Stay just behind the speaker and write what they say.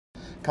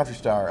country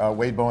star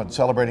Wade Bowen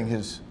celebrating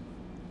his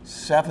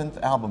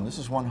 7th album. This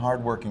is one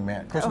hard-working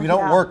man. Of course, if you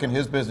don't work in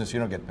his business, you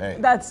don't get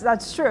paid.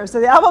 That's true. So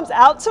the album's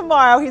out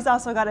tomorrow. He's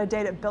also got a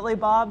date at Billy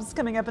Bob's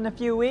coming up in a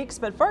few weeks.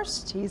 But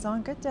first, he's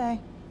on Good Day.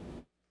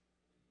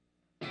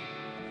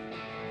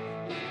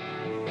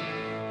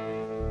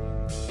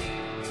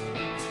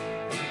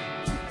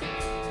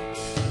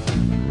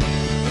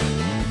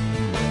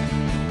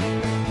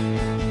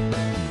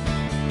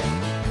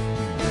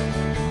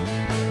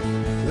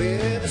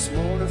 This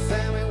morning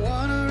found me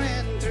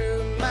wandering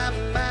through my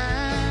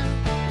mind.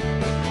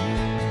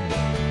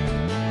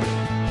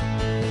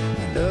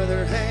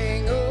 Another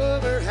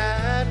hangover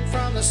hiding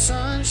from the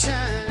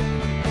sunshine.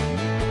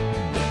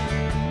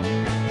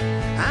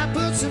 I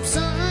put some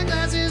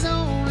sunglasses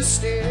on to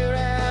stare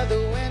out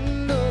the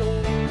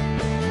window.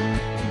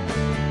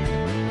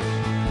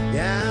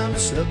 Yeah, I'm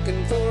just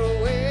looking for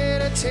a way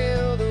to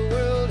tell the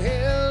world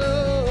hello.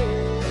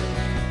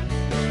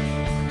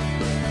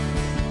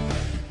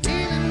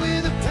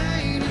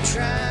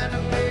 Trying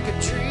to make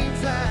a dream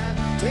fly,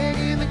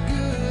 taking the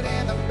good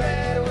and the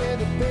bad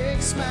with a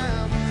big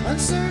smile.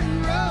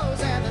 Uncertain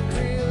roads and the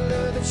thrill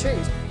of the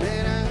chase,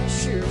 man, I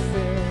sure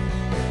feel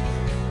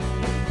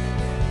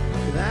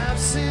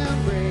life's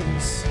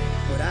embrace.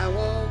 But I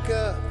woke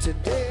up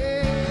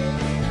today,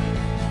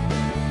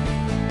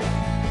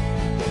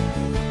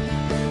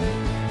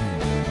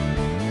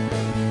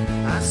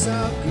 I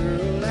saw a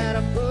girl at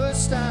a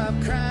bus stop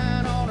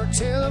crying on her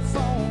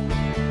telephone.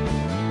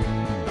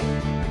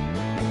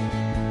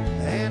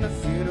 And a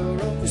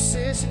funeral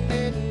procession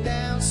heading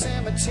down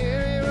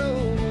Cemetery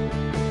Road,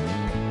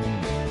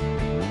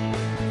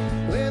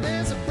 where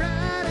there's a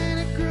bride and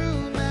a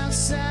groom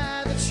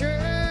outside the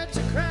Church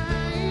of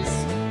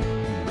Christ.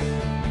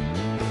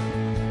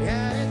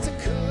 Yeah, it's a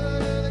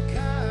cut of the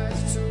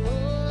cards, it's a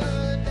roll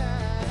of the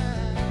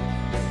dice.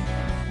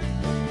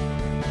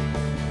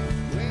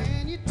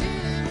 When you're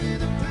dealing with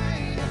the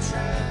pain of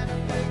trying to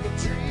make a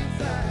dream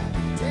fly,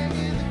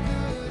 taking the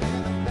good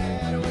and the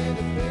bad with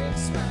a big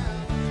smile.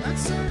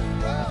 Uncertain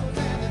roads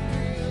and the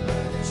thrill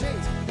of the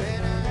chase,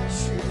 man, I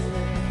sure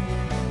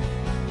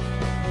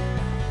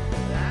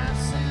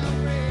life's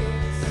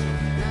embrace.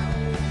 I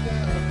woke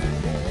up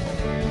today.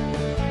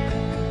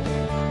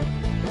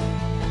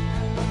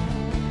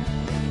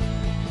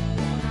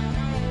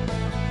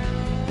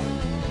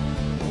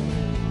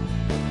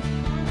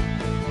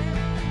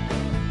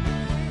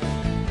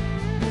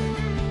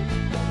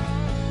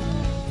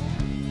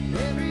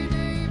 Every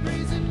day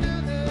brings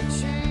another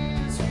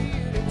chance for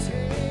you to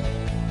take.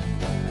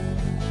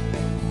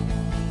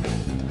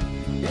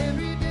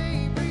 Every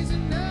day brings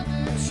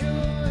another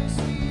choice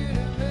for you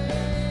to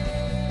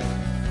make.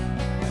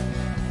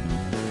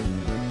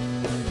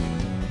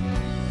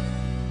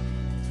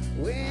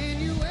 When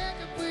you wake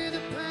up with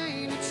a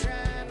pain, you're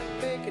trying to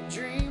make a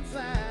dream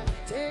fly,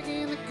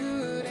 taking the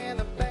good and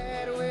the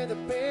bad with a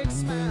big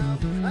smile.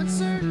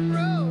 Uncertain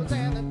roads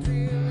and the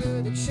thrill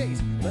of the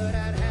chase, but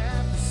I'd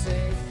have to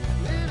say,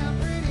 man, I'm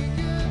pretty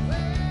good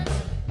with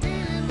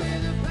dealing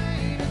with the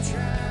pain and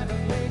trying to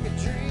make a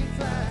dream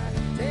fly,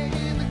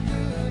 taking the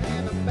good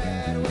and the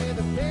bad with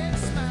a big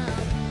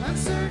smile.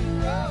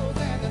 Uncertain roads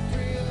and the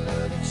thrill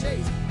of the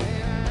chase,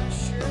 man, I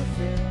sure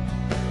feel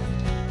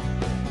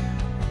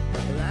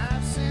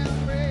life's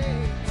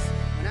embrace.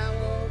 And I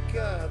woke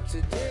up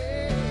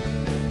today.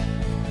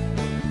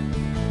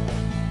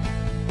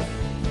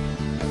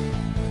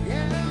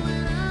 Yeah,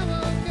 when I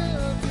woke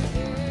up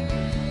today.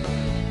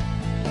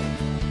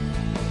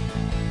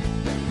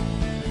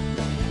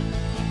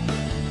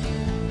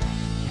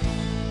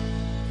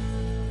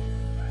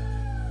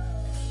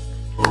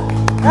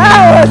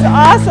 That was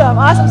awesome,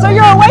 awesome. So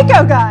you're a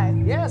Waco guy.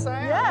 Yes, I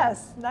am.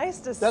 Yes, nice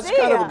to see That's you.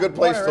 kind of a good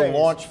place What a to race.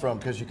 launch from,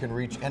 because you can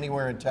reach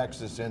anywhere in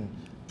Texas in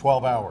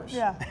 12 hours.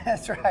 Yeah.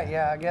 That's right,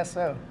 yeah, I guess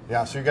so.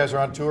 Yeah, so you guys are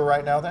on tour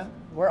right now then?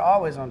 We're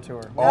always on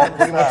tour.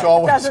 Pretty much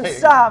always. Doesn't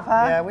stop,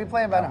 huh? Yeah, we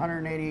play about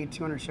 180,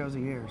 200 shows a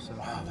year. So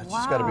Wow, that's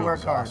just got to be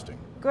Work hard. exhausting.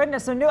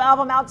 Goodness, so new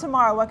album out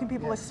tomorrow. What can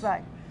people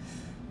expect?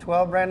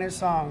 12 brand new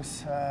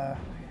songs,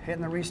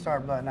 hitting the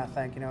restart button, I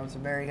think. You know, it's a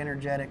very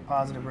energetic,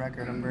 positive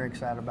record. I'm very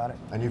excited about it.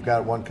 And you've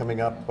got one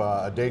coming up,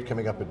 a date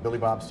coming up at Billy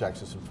Bob's,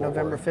 Texas in Fort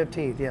November Worth.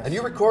 15th, yes. And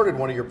you recorded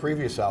one of your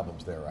previous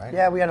albums there, right?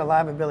 Yeah, we had a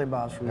live at Billy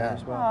Bob's from there Yeah.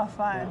 as well. Oh,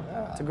 fun.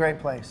 It's a great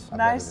place.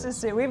 Nice to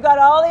see. We've got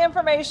all the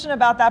information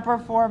about that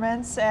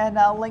performance and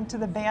a link to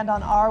the band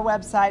on our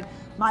website,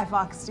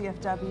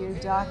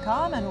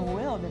 myfoxdfw.com, and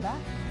we'll be back.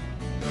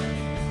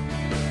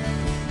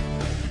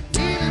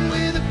 Dealing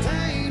with the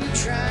pain of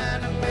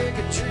trying to make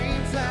a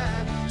dream fly.